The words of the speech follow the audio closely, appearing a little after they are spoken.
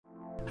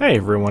Hey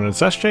everyone,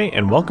 it's SJ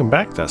and welcome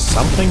back to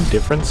Something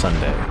Different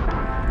Sunday.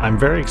 I'm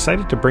very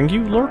excited to bring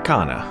you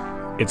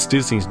Lorcana. It's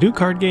Disney's new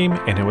card game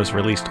and it was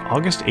released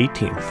August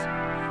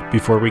 18th.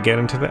 Before we get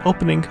into the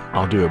opening,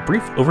 I'll do a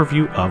brief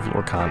overview of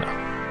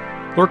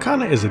Lorcana.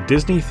 Lorcana is a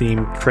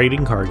Disney-themed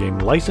trading card game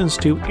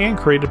licensed to and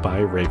created by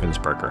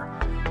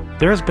Ravensburger.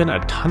 There has been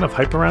a ton of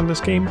hype around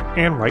this game,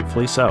 and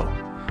rightfully so.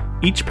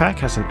 Each pack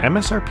has an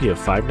MSRP of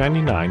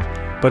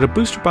 $5.99, but a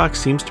booster box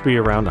seems to be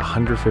around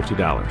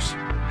 $150.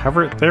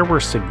 However, there were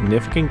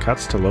significant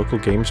cuts to local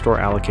game store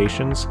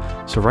allocations,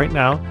 so right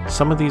now,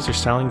 some of these are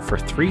selling for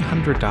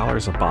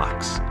 $300 a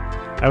box.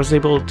 I was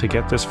able to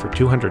get this for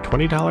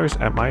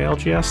 $220 at my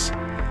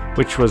LGS,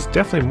 which was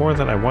definitely more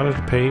than I wanted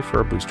to pay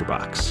for a booster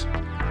box.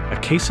 A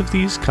case of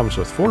these comes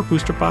with 4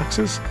 booster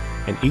boxes,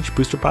 and each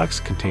booster box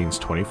contains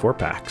 24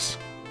 packs.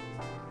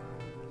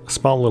 A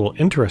small little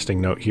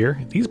interesting note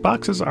here, these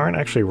boxes aren't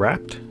actually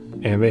wrapped,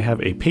 and they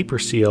have a paper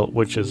seal,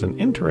 which is an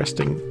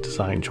interesting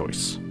design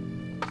choice.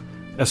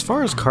 As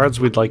far as cards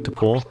we'd like to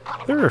pull,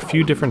 there are a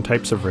few different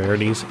types of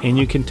rarities, and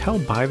you can tell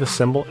by the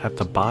symbol at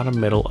the bottom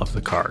middle of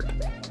the card.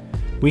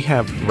 We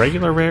have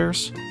regular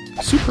rares,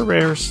 super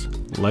rares,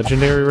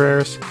 legendary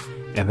rares,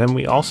 and then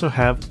we also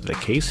have the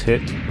case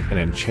hit and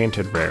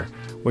enchanted rare,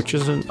 which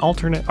is an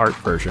alternate art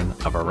version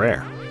of a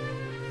rare.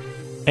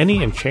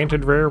 Any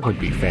enchanted rare would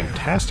be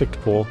fantastic to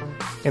pull,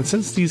 and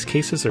since these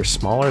cases are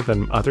smaller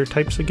than other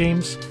types of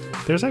games,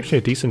 there's actually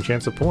a decent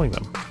chance of pulling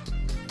them.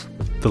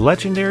 The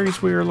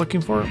legendaries we are looking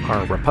for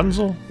are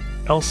Rapunzel,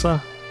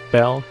 Elsa,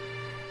 Belle,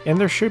 and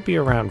there should be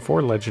around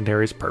 4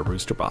 legendaries per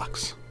booster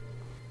box.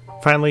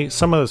 Finally,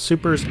 some of the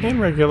supers and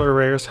regular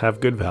rares have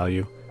good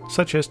value,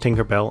 such as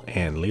Tinkerbell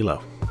and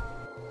Lilo.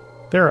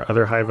 There are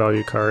other high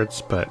value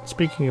cards, but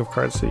speaking of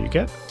cards that you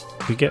get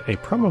a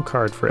promo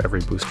card for every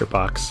booster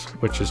box,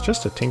 which is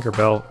just a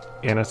Tinkerbell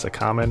and it's a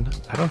common.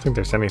 I don't think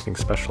there's anything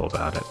special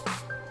about it.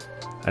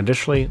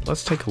 Additionally,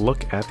 let's take a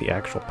look at the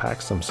actual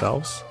packs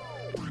themselves.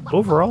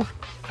 Overall,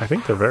 I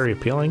think they're very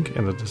appealing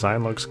and the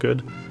design looks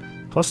good,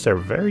 plus they're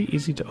very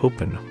easy to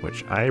open,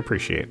 which I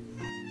appreciate.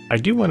 I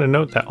do want to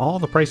note that all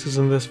the prices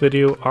in this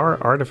video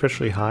are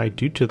artificially high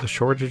due to the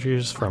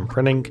shortages from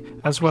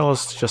printing, as well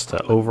as just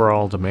the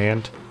overall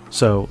demand,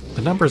 so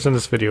the numbers in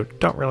this video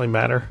don't really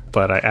matter,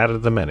 but I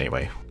added them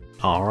anyway.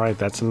 Alright,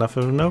 that's enough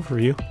of an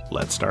overview,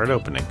 let's start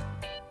opening.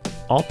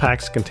 All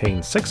packs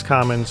contain 6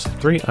 commons,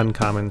 3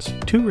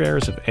 uncommons, 2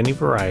 rares of any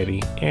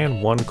variety,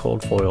 and 1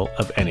 cold foil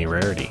of any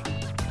rarity.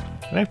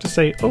 And I have to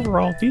say,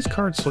 overall, these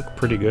cards look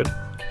pretty good,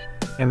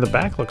 and the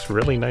back looks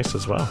really nice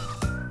as well.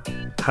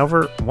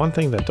 However, one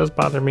thing that does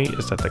bother me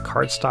is that the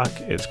card stock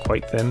is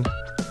quite thin,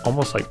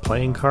 almost like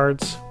playing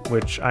cards,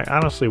 which I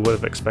honestly would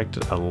have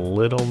expected a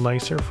little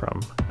nicer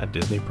from a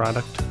Disney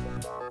product.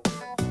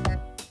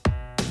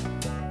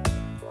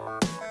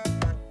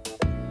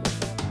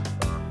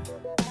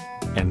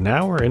 And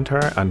now we're into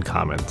our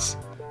uncommons.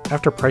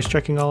 After price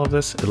checking all of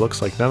this, it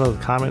looks like none of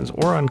the commons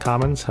or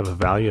uncommons have a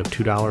value of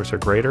 $2 or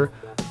greater,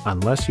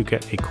 unless you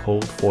get a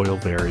cold foil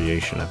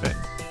variation of it.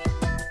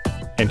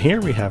 And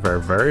here we have our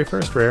very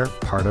first rare,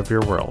 Part of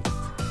Your World.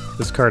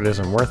 This card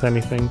isn't worth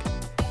anything,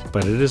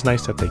 but it is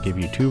nice that they give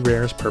you 2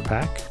 rares per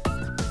pack.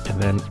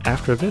 And then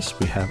after this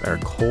we have our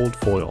cold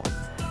foil.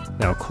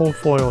 Now cold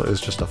foil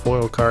is just a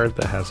foil card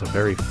that has a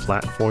very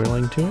flat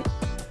foiling to it,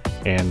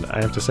 and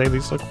I have to say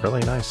these look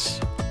really nice.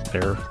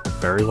 They're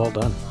very well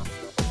done.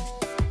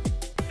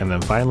 And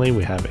then finally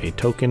we have a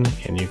token,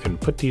 and you can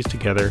put these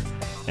together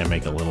and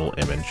make a little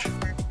image.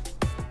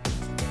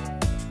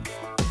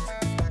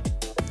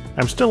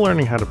 I'm still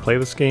learning how to play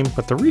this game,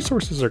 but the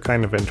resources are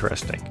kind of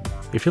interesting.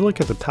 If you look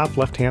at the top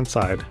left hand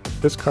side,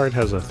 this card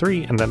has a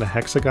 3 and then a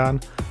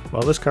hexagon,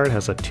 while this card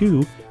has a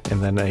 2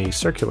 and then a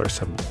circular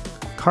symbol.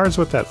 Cards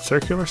with that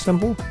circular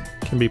symbol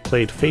can be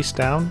played face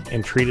down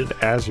and treated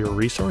as your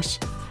resource,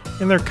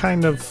 and they're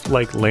kind of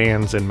like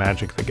lands in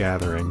Magic the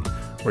Gathering,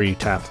 where you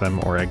tap them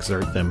or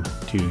exert them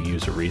to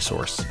use a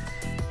resource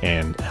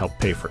and help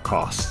pay for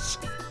costs.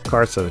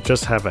 Cards that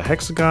just have a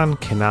hexagon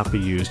cannot be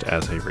used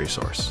as a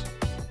resource.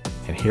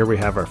 And here we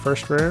have our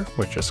first rare,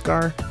 which is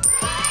Scar,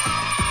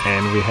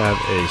 and we have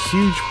a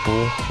huge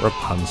pull,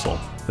 Rapunzel.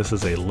 This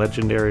is a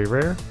legendary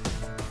rare.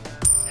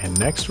 And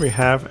next we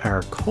have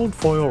our cold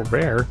foil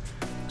rare,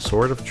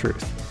 Sword of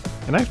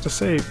Truth. And I have to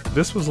say,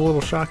 this was a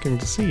little shocking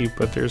to see,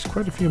 but there's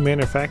quite a few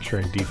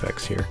manufacturing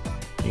defects here.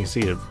 You can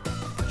see a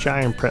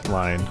giant print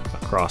line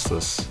across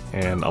this,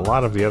 and a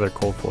lot of the other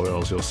cold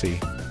foils you'll see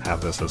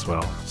have this as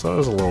well. So it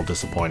was a little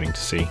disappointing to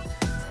see.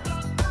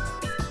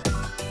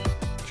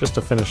 Just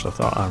to finish the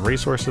thought on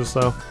resources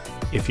though,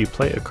 if you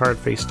play a card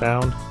face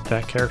down,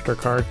 that character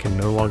card can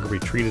no longer be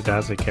treated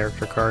as a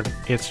character card,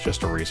 it's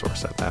just a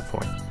resource at that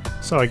point.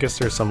 So I guess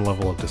there's some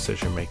level of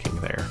decision making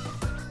there.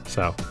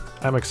 So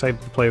I'm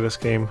excited to play this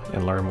game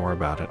and learn more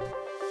about it.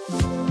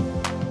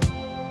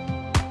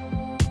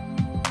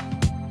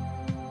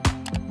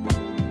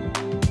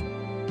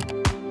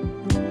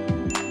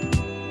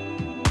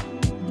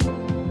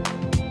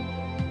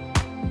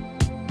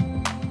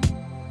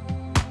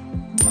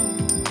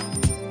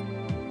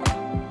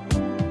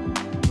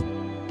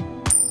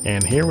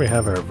 And here we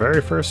have our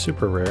very first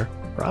super rare,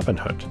 Robin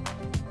Hood.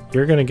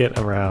 You're going to get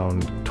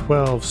around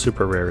 12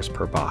 super rares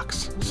per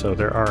box, so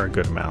there are a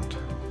good amount.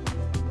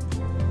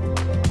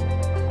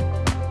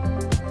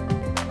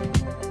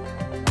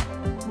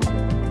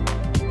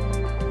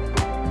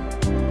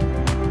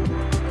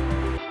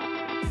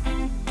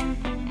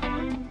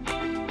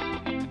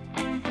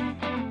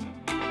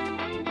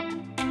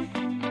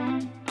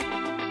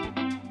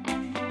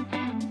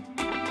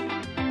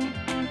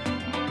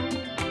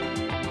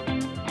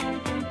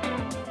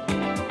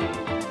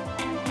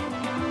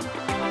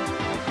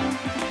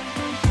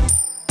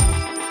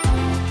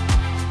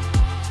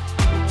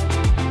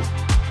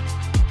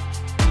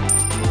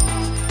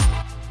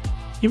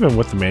 Even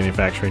with the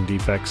manufacturing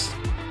defects,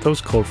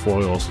 those cold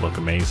foils look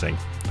amazing.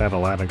 That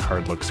Aladdin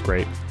card looks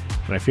great,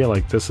 and I feel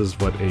like this is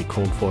what a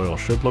cold foil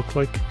should look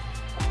like,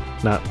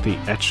 not the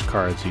etched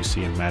cards you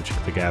see in Magic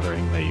the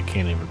Gathering that you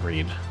can't even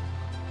read.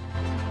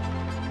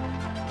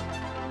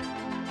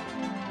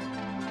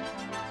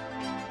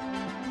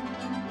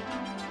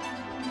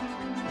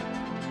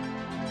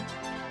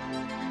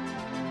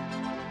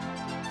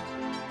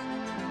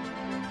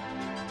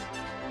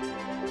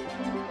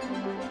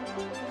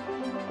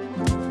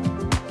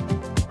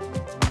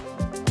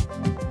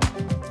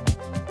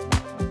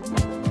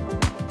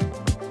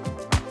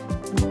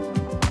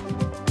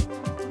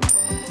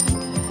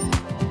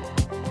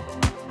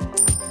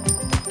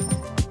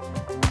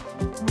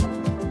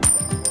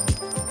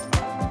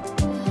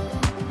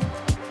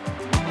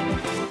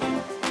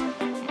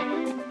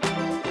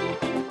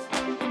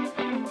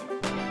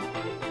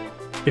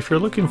 If you're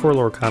looking for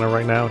Lorcana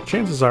right now,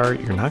 chances are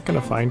you're not going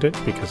to find it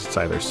because it's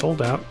either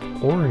sold out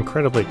or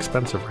incredibly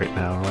expensive right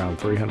now, around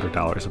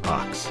 $300 a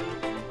box.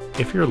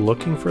 If you're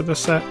looking for this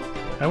set,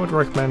 I would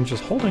recommend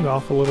just holding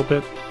off a little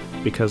bit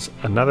because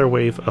another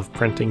wave of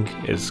printing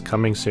is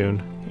coming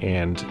soon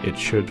and it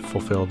should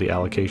fulfill the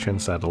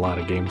allocations that a lot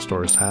of game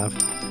stores have.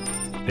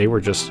 They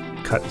were just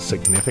cut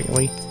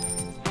significantly,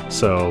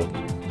 so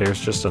there's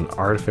just an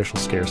artificial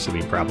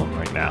scarcity problem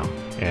right now,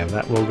 and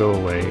that will go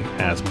away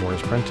as more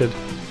is printed,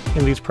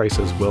 and these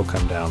prices will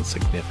come down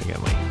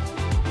significantly.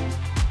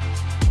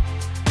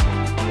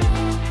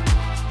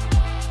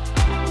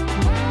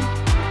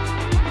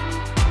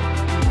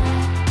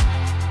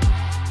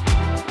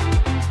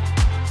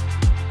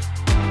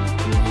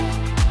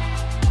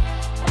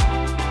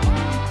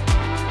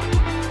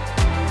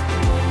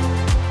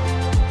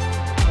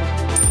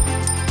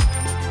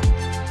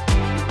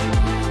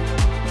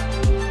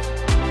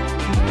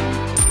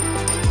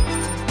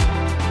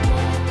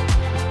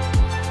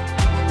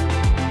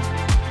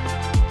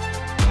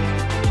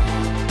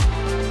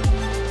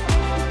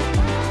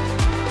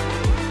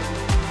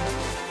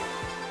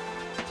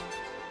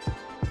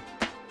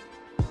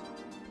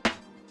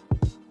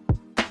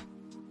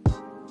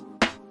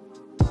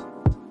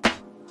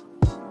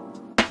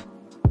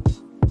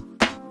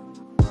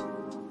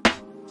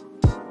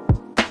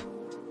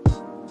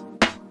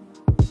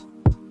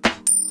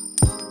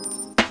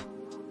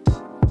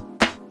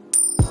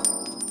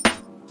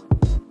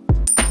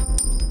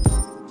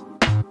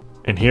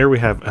 And here we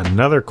have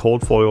another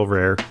cold foil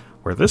rare,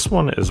 where this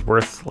one is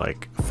worth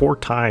like 4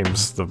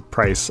 times the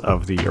price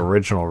of the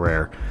original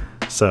rare.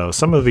 So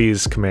some of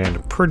these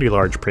command pretty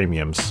large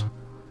premiums.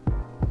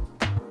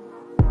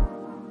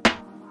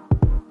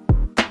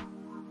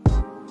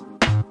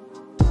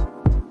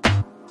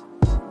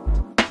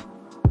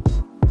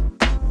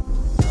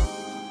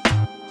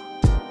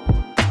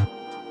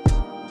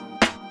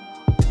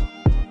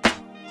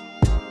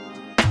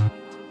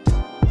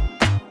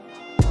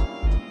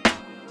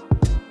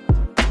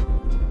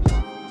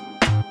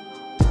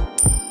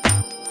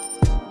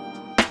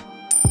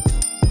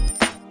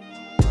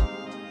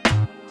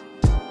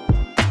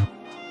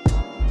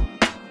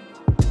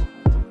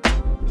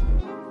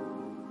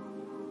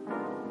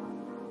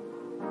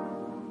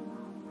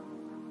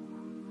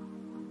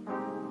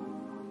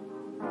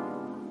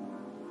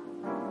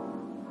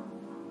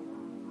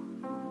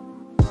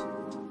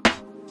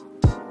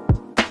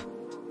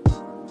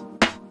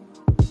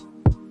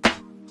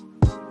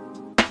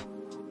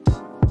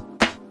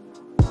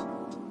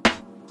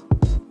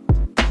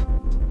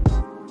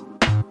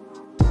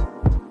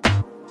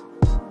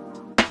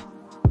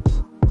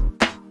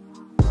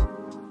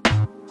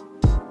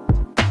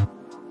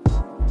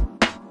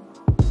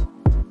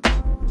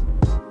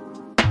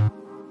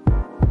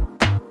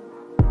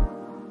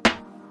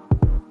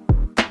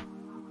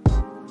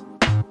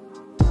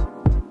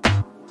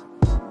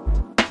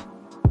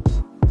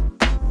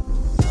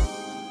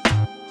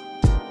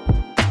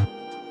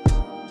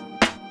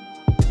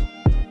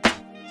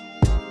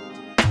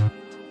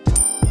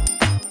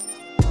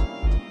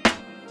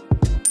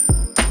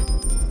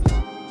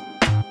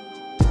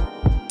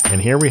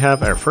 And here we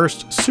have our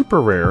first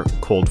super rare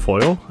cold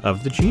foil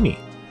of the Genie.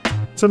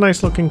 It's a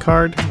nice looking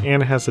card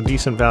and it has a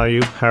decent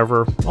value.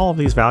 However, all of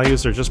these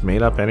values are just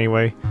made up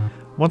anyway.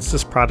 Once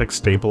this product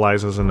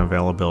stabilizes in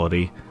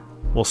availability,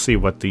 we'll see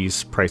what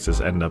these prices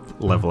end up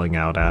leveling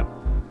out at.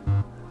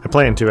 I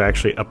plan to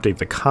actually update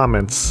the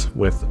comments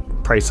with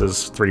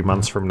prices 3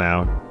 months from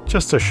now,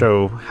 just to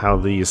show how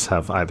these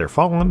have either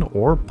fallen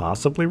or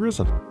possibly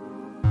risen.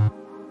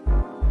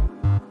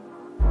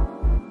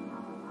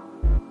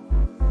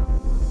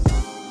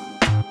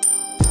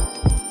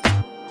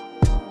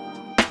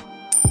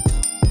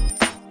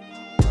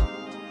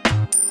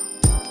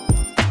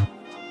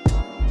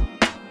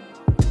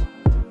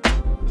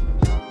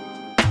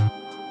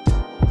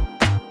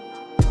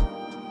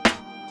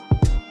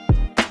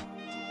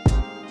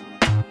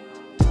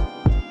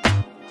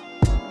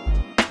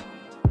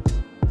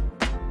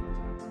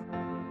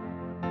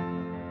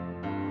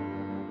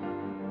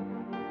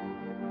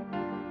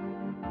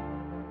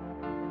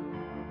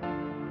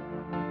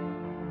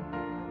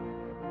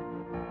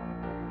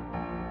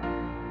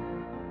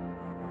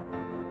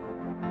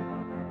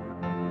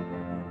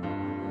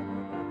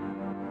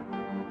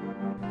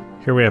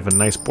 Here we have a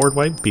nice board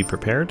wipe, Be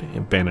Prepared.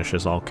 It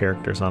banishes all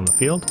characters on the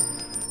field.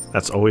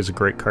 That's always a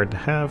great card to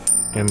have,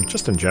 and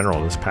just in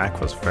general this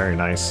pack was very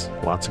nice,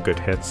 lots of good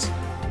hits,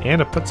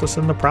 and it puts us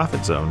in the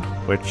profit zone,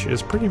 which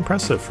is pretty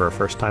impressive for a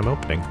first time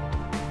opening.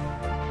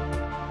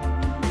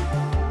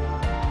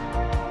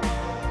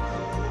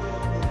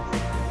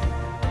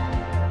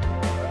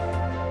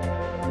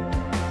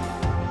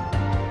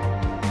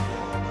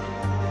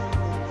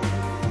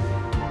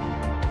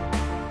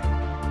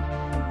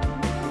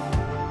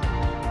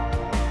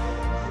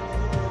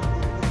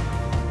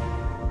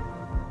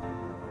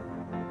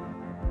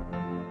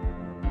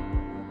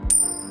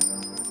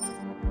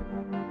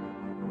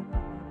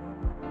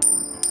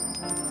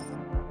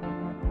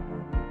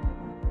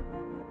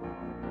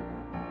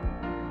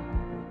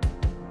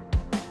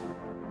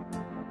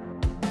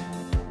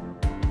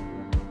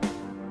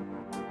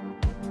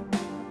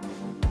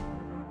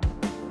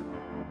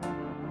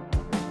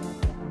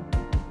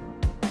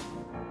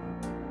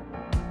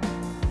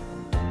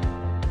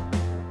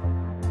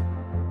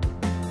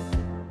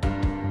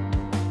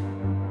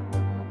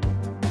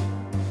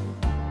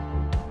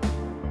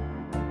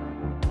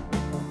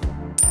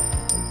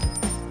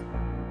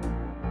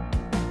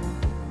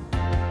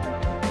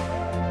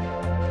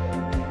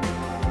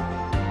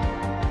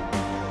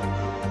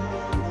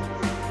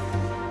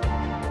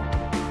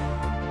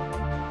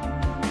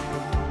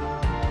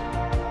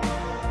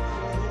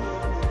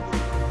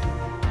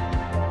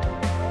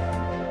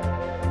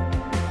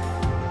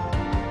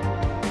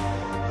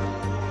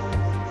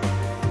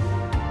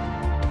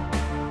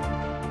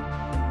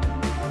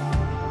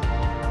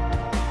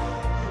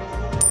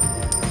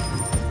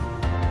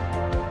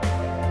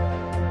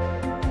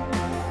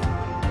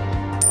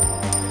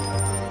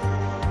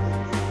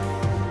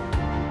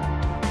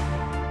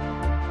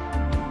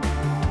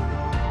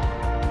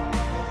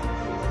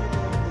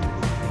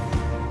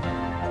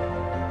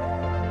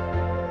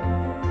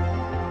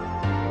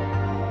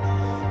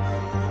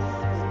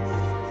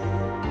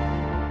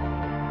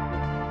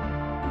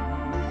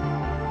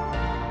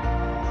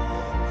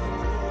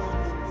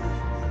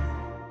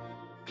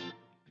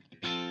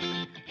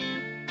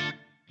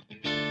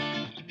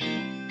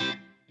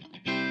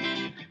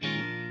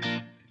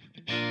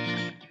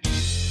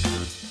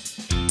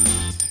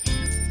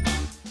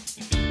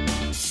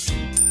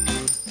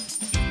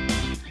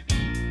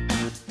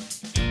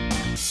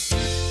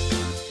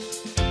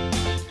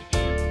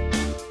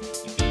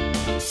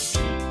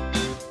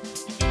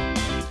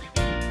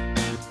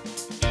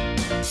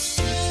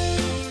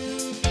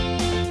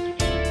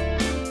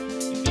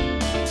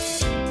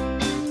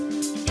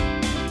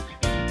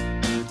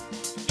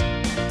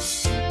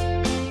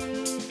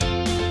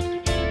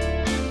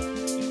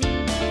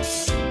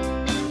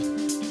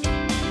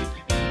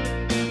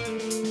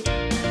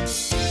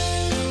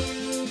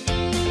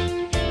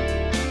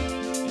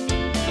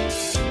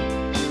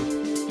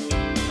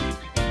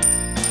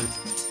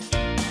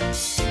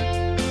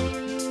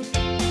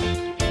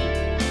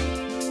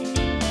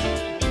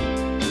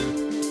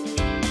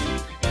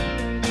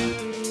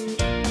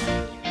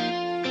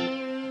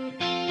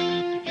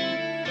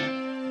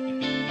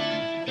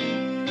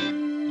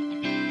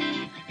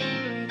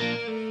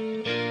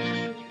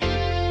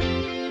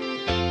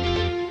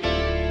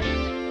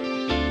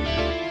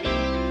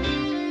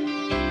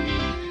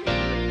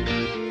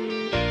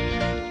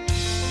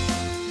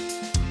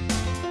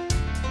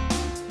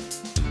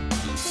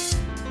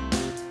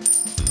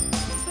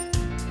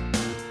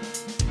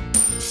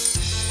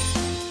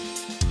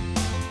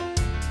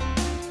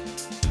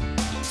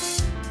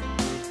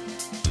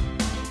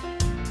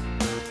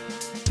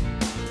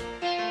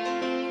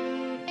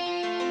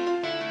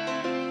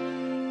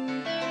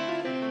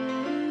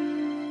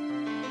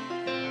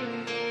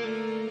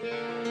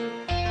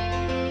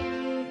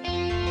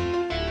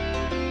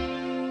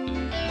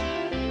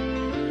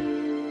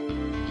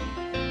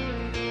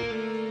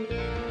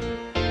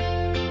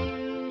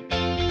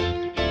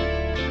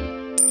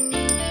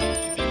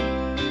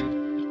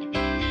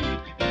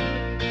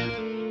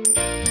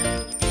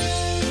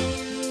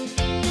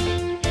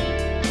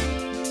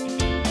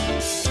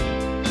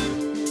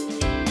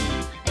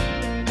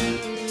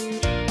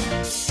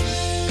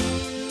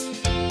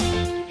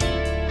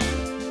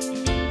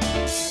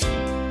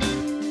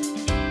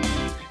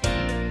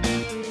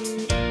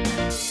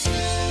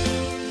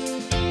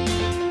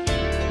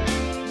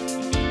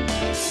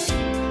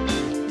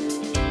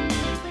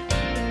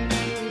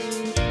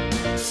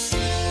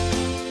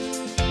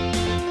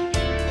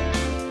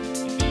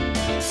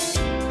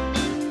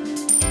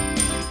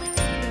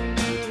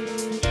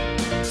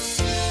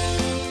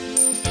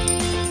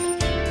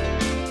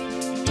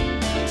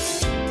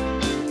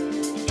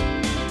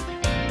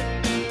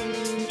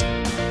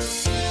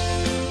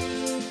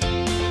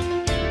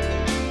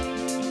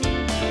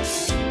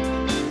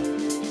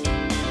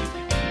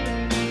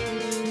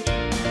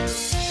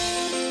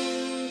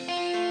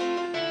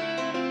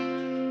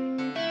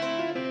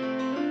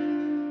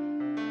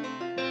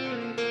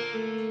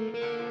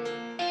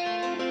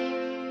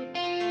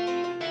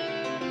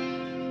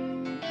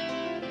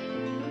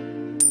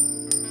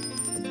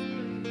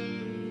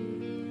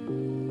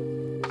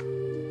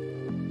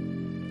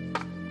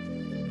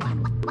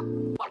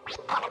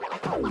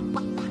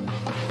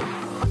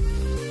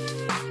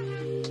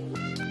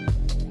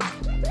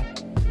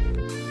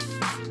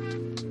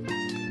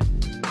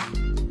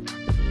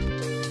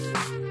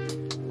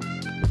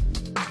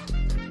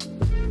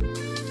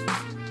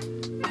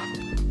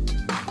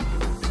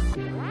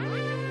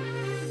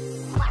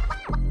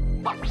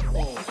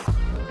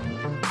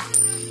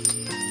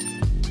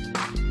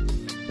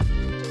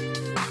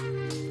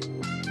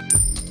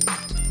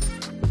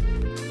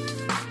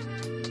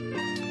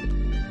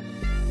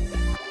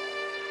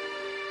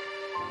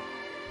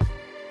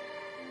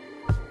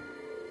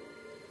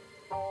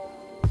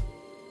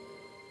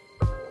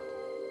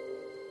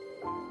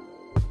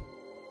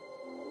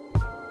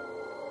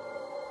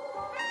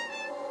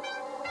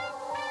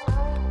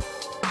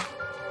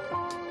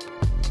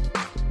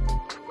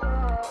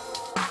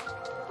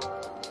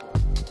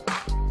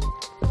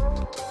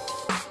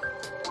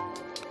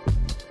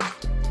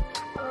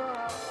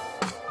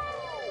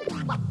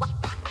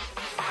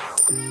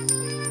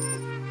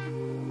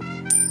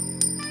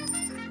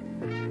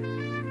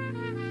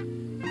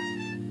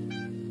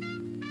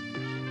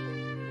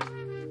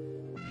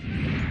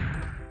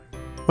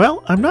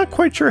 Well, I'm not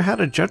quite sure how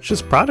to judge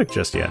this product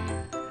just yet.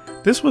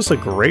 This was a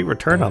great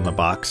return on the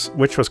box,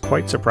 which was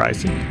quite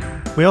surprising.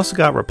 We also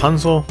got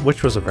Rapunzel,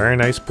 which was a very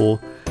nice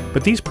pull,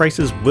 but these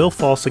prices will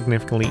fall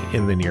significantly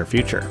in the near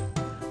future.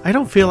 I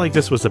don't feel like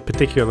this was a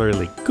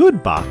particularly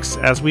good box,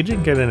 as we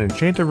didn't get an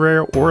enchanted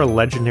rare or a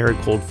legendary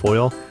gold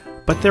foil,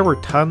 but there were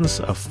tons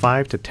of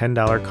 $5 to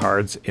 $10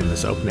 cards in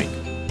this opening.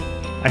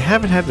 I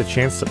haven't had the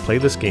chance to play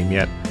this game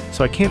yet,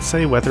 so I can't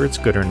say whether it's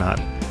good or not,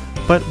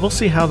 but we'll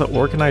see how the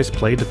organized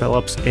play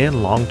develops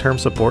and long-term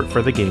support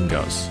for the game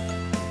goes.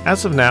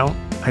 As of now,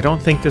 I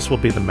don't think this will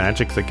be the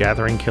Magic the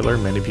Gathering killer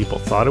many people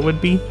thought it would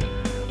be,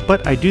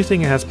 but I do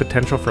think it has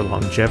potential for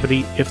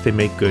longevity if they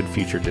make good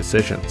future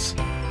decisions.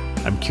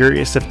 I'm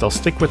curious if they'll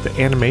stick with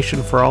the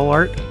animation for all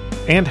art,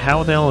 and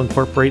how they'll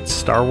incorporate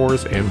Star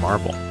Wars and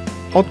Marvel.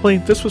 Ultimately,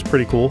 this was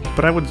pretty cool,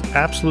 but I would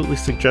absolutely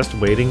suggest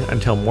waiting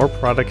until more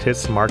product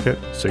hits the market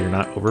so you're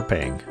not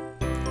overpaying.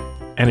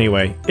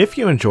 Anyway, if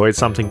you enjoyed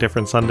Something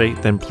Different Sunday,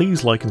 then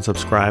please like and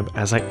subscribe,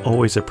 as I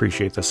always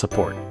appreciate the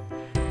support.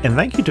 And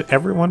thank you to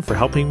everyone for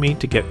helping me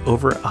to get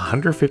over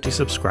 150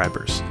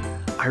 subscribers.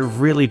 I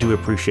really do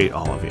appreciate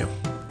all of you.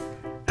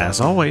 As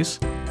always,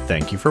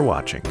 thank you for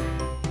watching.